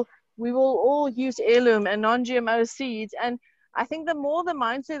 we will all use heirloom and non-GMO seeds. And I think the more the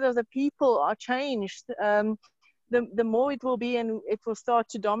mindset of the people are changed, the more it will be, and it will start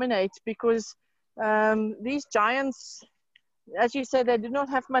to dominate, because these giants, as you said, they do not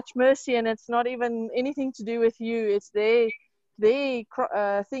have much mercy, and it's not even anything to do with you. It's their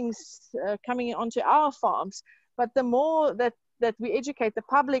things coming onto our farms. But the more that we educate the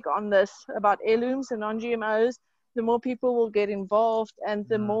public on this, about heirlooms and non-GMOs, the more people will get involved, and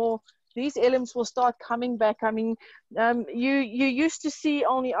the more these heirlooms will start coming back. I mean, you used to see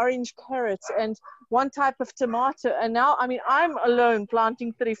only orange carrots and one type of tomato, and now, I mean, I'm alone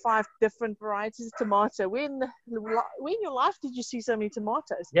planting 35 different varieties of tomato. When in your life did you see so many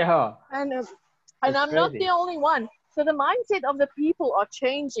tomatoes? Yeah. And I'm crazy. Not the only one. So the mindset of the people are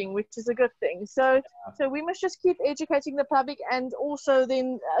changing, which is a good thing. So we must just keep educating the public, and also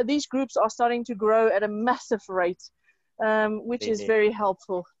then these groups are starting to grow at a massive rate, which is very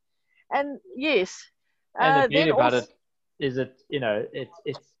helpful. And yes, and the beauty about it is that, you know,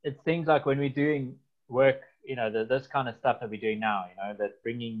 it's things like when we're doing work, you know, this kind of stuff that we're doing now, you know, that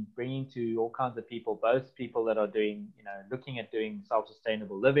bringing to all kinds of people, both people that are doing, you know, looking at doing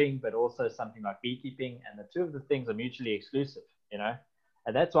self-sustainable living, but also something like beekeeping, and the two of the things are mutually exclusive, you know.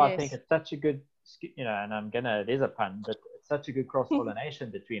 And that's why I think it's such a good, you know, and there's a pun, but it's such a good cross-pollination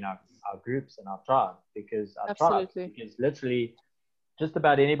between our groups and our tribe, because because literally just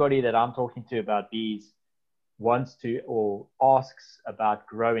about anybody that I'm talking to about bees wants to or asks about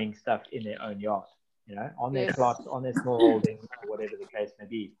growing stuff in their own yard, you know, on their plots, on their small holdings, or whatever the case may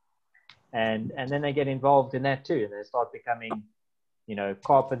be. And then they get involved in that too, and they start becoming, you know,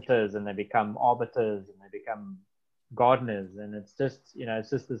 carpenters, and they become arbiters, and they become gardeners, and it's just, you know,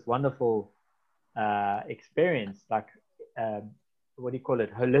 it's just this wonderful experience, like what do you call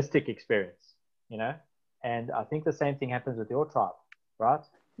it, holistic experience, you know. And I think the same thing happens with your tribe, right?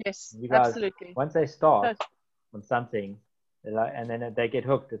 Yes, you guys, absolutely. Once they start on something, and then they get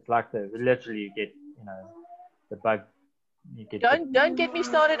hooked, it's like literally you get, you know, the bug. Don't get me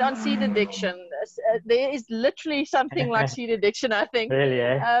started on seed addiction. There is literally something like seed addiction, I think. Really,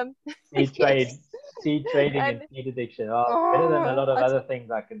 eh? Seed trade. Seed trading and seed addiction. Oh, better than a lot of I other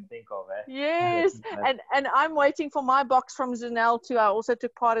things I can think of. Eh? Yes, and I'm waiting for my box from Zanel too. I also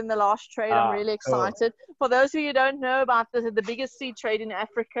took part in the last trade. I'm really Cool. excited. For those of you who don't know about the biggest seed trade in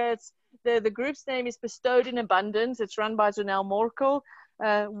Africa, it's the group's name is Bestowed in Abundance. It's run by Zanel Morkel.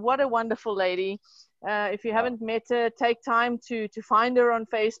 What a wonderful lady. If you haven't met her, take time to find her on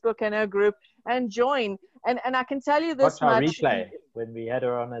Facebook and her group and join. And I can tell you this Watch our much. replay when we had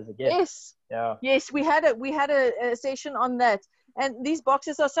her on as a guest. Yes. Yeah. Yes, we had a session on that. And these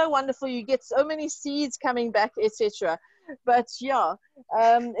boxes are so wonderful. You get so many seeds coming back, etc. But yeah,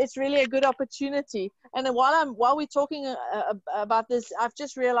 it's really a good opportunity. And then while we're talking about this, I've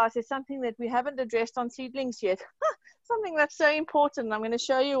just realized there's something that we haven't addressed on seedlings yet. Something that's so important. I'm going to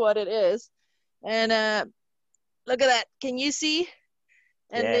show you what it is. And look at that. Can you see?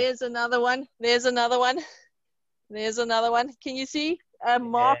 And there's another one. There's another one. There's another one. Can you see? A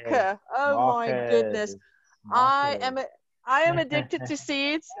marker. Oh my goodness. Markers. I am addicted to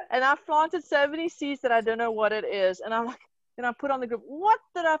seeds, and I've planted so many seeds that I don't know what it is. And I'm like, and I put on the group, what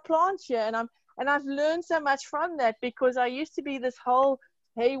did I plant here? And I've learned so much from that, because I used to be this whole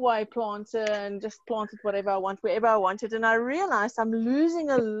haywire planter and just planted whatever I want, wherever I wanted. And I realized I'm losing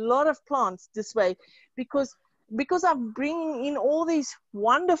a lot of plants this way because I'm bringing in all these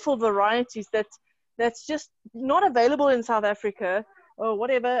wonderful varieties that's just not available in South Africa or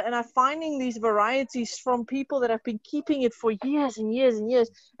whatever, and I'm finding these varieties from people that have been keeping it for years and years and years,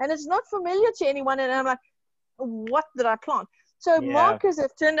 and it's not familiar to anyone, and I'm like, what did I plant? So markers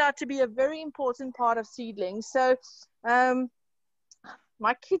have turned out to be a very important part of seedlings. So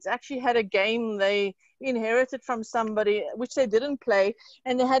my kids actually had a game they inherited from somebody, which they didn't play,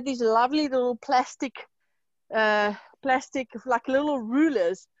 and they had these lovely little plastic like little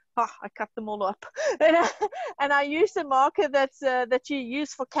rulers. I cut them all up. And I used a marker that you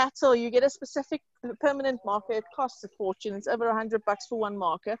use for cattle. You get a specific permanent marker. It costs a fortune. It's over $100 for one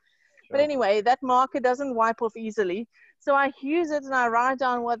marker. But anyway, that marker doesn't wipe off easily. So I use it and I write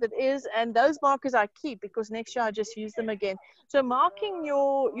down what it is. And those markers I keep, because next year I just use them again. So marking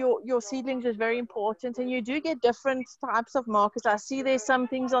your seedlings is very important. And you do get different types of markers. I see there's some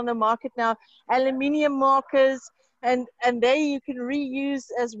things on the market now, aluminium markers, and there you can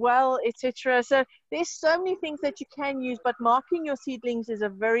reuse as well, etc. So there's so many things that you can use, but marking your seedlings is a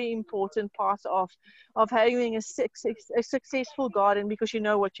very important part of having a successful garden, because you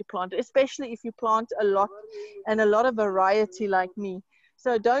know what you plant, especially if you plant a lot and a lot of variety like me.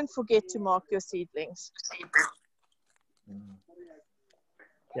 So don't forget to mark your seedlings.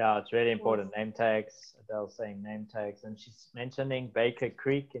 Yeah, it's really important. Name tags. Adele's saying name tags, and she's mentioning Baker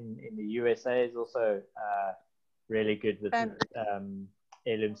Creek in the USA is also really good with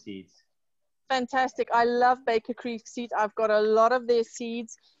heirloom seeds. Fantastic. I love Baker Creek seeds. I've got a lot of their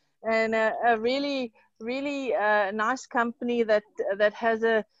seeds, and a really, really nice company that has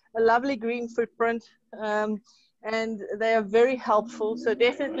a lovely green footprint, and they are very helpful. So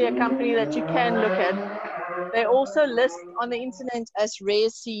definitely a company that you can look at. They also list on the internet as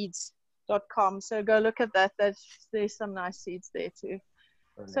rareseeds.com. So go look at that. There's some nice seeds there too.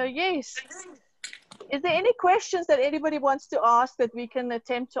 Brilliant. So yes. Is there any questions that anybody wants to ask that we can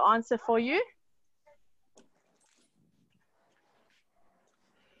attempt to answer for you?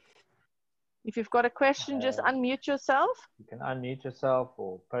 If you've got a question, just unmute yourself. You can unmute yourself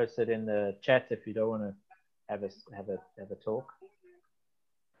or post it in the chat if you don't want to have a talk.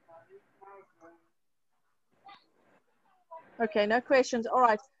 Okay, no questions. All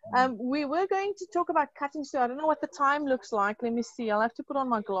right. We were going to talk about cutting soon. I don't know what the time looks like. Let me see. I'll have to put on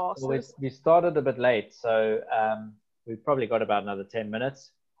my glasses. Well, we started a bit late, so we've probably got about another 10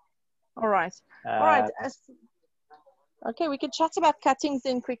 minutes. All right. All right. Okay, we can chat about cuttings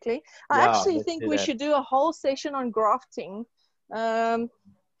then quickly. I actually think we should do a whole session on grafting.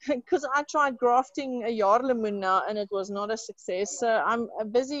 Because I tried grafting a jaarlemoen now and it was not a success. So I'm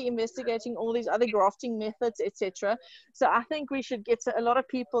busy investigating all these other grafting methods, etc. So I think we should get a lot of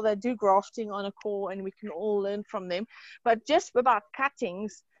people that do grafting on a call and we can all learn from them. But just about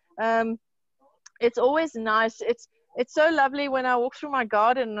cuttings, it's always nice. It's so lovely when I walk through my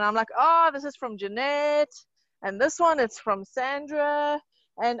garden and I'm like, oh, this is from Jeanette, and this one it's from Sandra.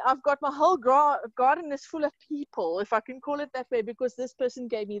 And I've got my whole garden is full of people, if I can call it that way, because this person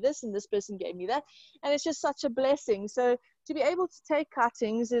gave me this and this person gave me that. And it's just such a blessing. So to be able to take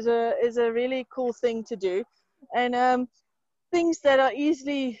cuttings is a really cool thing to do. And things that are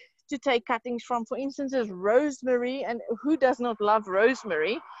easily to take cuttings from, for instance, is rosemary. And who does not love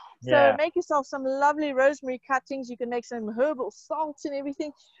rosemary? So make yourself some lovely rosemary cuttings. You can make some herbal salts and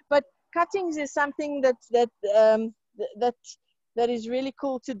everything. But cuttings is something that that is really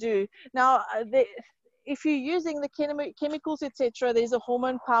cool to do. Now, if you're using the chemicals, etc., there's a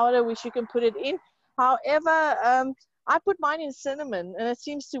hormone powder which you can put it in. However, I put mine in cinnamon, and it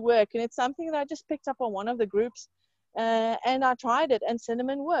seems to work. And it's something that I just picked up on one of the groups, and I tried it, and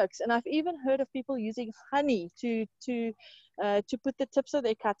cinnamon works. And I've even heard of people using honey to put the tips of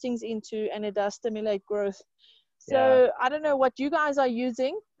their cuttings into, and it does stimulate growth. So I don't know what you guys are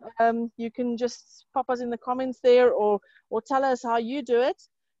using. You can just pop us in the comments there, or tell us how you do it.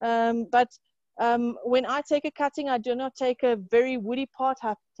 But when I take a cutting, I do not take a very woody pot.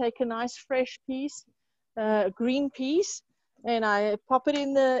 I take a nice fresh piece, green piece, and I pop it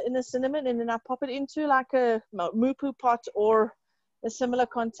in the cinnamon, and then I pop it into like a MooPoo pot or a similar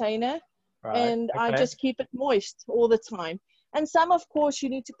container, and I just keep it moist all the time. And some, of course, you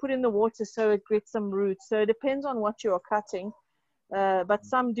need to put in the water so it gets some roots. So it depends on what you're cutting, but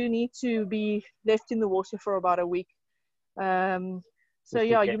some do need to be left in the water for about a week. So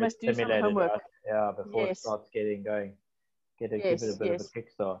yeah, you must do some homework. Right? Yeah, before it starts getting going. Give it a bit of a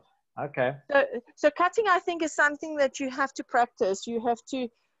kickstart. Okay. So cutting, I think, is something that you have to practice. You have to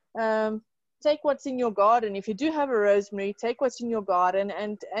take what's in your garden. If you do have a rosemary, take what's in your garden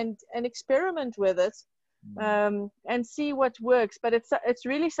and experiment with it, and see what works. But it's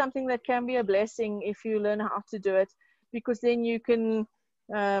really something that can be a blessing if you learn how to do it, because then you can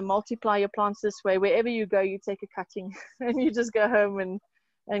multiply your plants this way. Wherever you go, you take a cutting and you just go home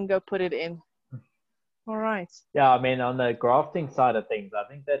and go put it in. All right. Yeah, I mean, on the grafting side of things, I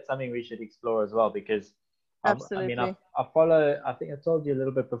think that's something we should explore as well, because absolutely. I mean, I follow, I think I told you a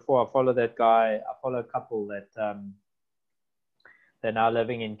little bit before, I follow that guy, I follow a couple that they're now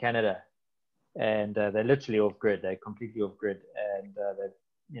living in Canada, and they're literally off grid. They're completely off grid, and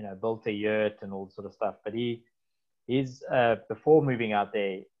they built a yurt and all sort of stuff. But he's before moving out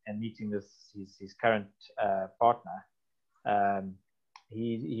there and meeting his current partner,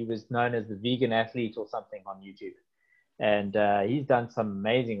 he was known as the vegan athlete or something on YouTube, and he's done some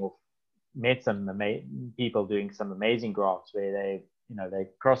amazing, or met some people doing some amazing grafts where they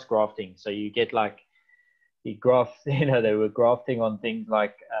cross grafting. So you get like he graft, they were grafting on things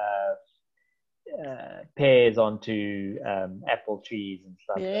like pears onto apple trees and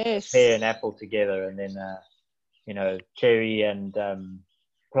stuff. Yes. Pear and apple together, and then cherry and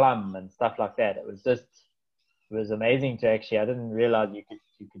plum and stuff like that. It was amazing to actually. I didn't realize you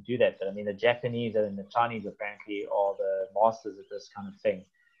could do that. But I mean, the Japanese and the Chinese apparently are the masters of this kind of thing,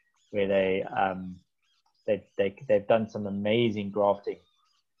 where they've done some amazing grafting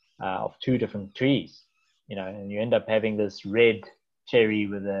of two different trees, and you end up having this red cherry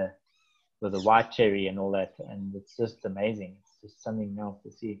with a white cherry and all that, and it's just amazing. It's just something else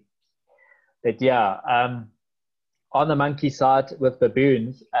to see. But yeah, on the monkey side with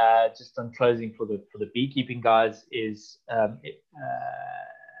baboons, just on closing for the beekeeping guys is,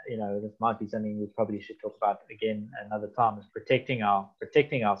 this might be something we probably should talk about again another time, is protecting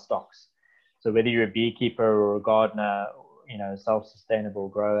our stocks. So whether you're a beekeeper or a gardener, self-sustainable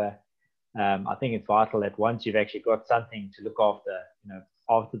grower, I think it's vital that once you've actually got something to look after,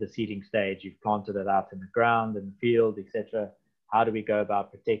 after the seeding stage, you've planted it out in the ground, in the field, etc. How do we go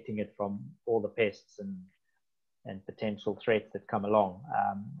about protecting it from all the pests and potential threats that come along?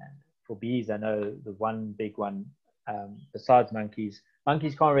 And for bees, I know the one big one, besides monkeys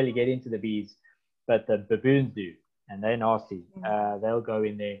can't really get into the bees, but the baboons do, and they're nasty. They'll go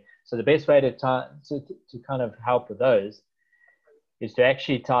in there. So the best way to kind of help with those is to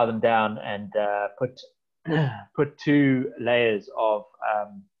actually tie them down and put 2 layers of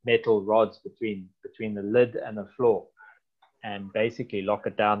metal rods between the lid and the floor, and basically lock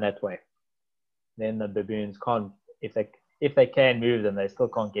it down that way. Then the baboons can't, if they can move them, they still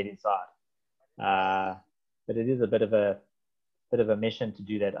can't get inside. But it is a bit of a mission to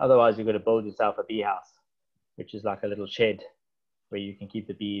do that. Otherwise, you've got to build yourself a bee house, which is like a little shed where you can keep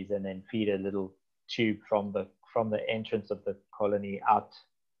the bees, and then feed a little tube from the entrance of the colony out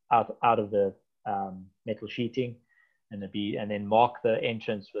of the metal sheeting, and then mark the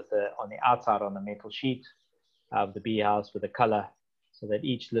entrance on the outside on the metal sheet of the bee house with a color, so that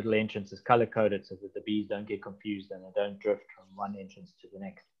each little entrance is color coded, so that the bees don't get confused and they don't drift from one entrance to the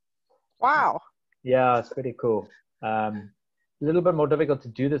next. Wow. Yeah, it's pretty cool. A little bit more difficult to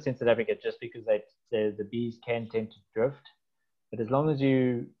do this in South Africa, just because the bees can tend to drift. But as long as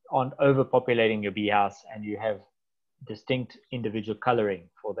you aren't overpopulating your bee house and you have distinct individual coloring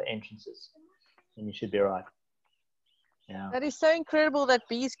for the entrances, then you should be all right. Yeah. That is so incredible that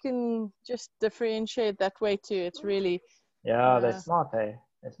bees can just differentiate that way too. It's really... Yeah, they're smart, eh?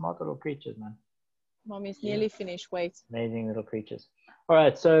 They're smart little creatures, man. Mommy's nearly finished. Wait. Amazing little creatures. All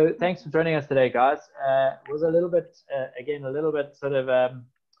right. So thanks for joining us today, guys. It was a little bit, again, a little bit sort of,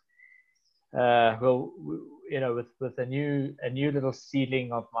 well, you know, with a new little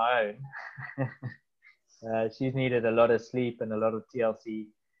seedling of my own. She's needed a lot of sleep and a lot of TLC,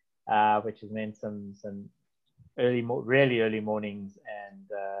 which has meant some really early mornings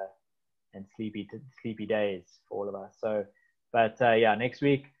and sleepy days for all of us. So, but yeah, next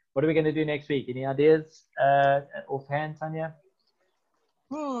week, what are we going to do next week? Any ideas offhand, Tanya?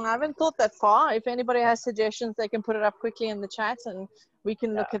 I haven't thought that far. If anybody has suggestions, they can put it up quickly in the chat and we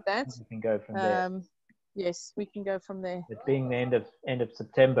can look at that. We can go from there. Yes, we can go from there. It being the end of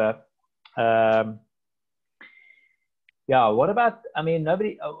September, yeah, what about, I mean, are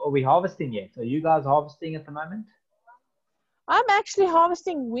we harvesting yet? Are you guys harvesting at the moment? I'm actually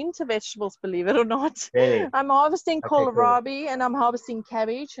harvesting winter vegetables, believe it or not. Really? I'm harvesting Cool. kohlrabi and I'm harvesting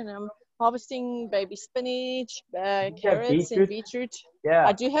cabbage and I'm harvesting baby spinach, carrots and beetroot. Yeah.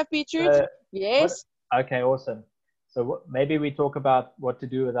 I do have beetroot. Yes. Okay, awesome. So maybe we talk about what to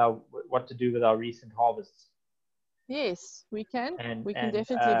do with our recent harvests. Yes, we can. We can and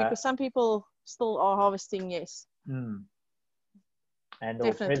definitely, because some people still are harvesting. Yes. And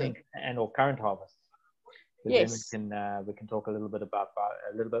definitely. or current harvests. Yes. Then we can talk a little bit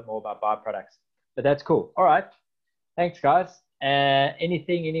more about byproducts. But that's cool. All right. Thanks, guys.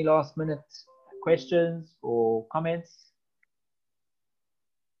 Any last minute questions or comments?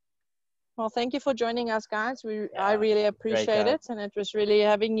 Well, thank you for joining us, guys. I really appreciate it, and it was really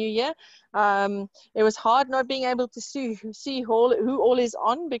having you here. It was hard not being able to see who all is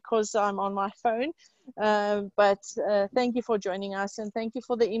on because I'm on my phone. But thank you for joining us, and thank you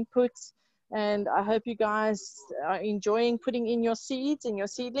for the inputs. And I hope you guys are enjoying putting in your seeds and your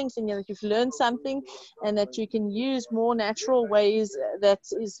seedlings, and that you've learned something, and that you can use more natural ways that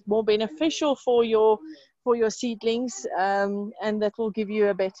is more beneficial for your seedlings, and that will give you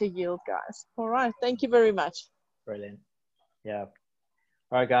a better yield, guys. All right. Thank you very much. Brilliant. Yeah.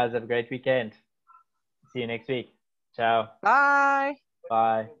 All right, guys. Have a great weekend. See you next week. Ciao. Bye.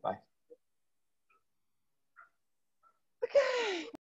 Bye. Bye. Okay.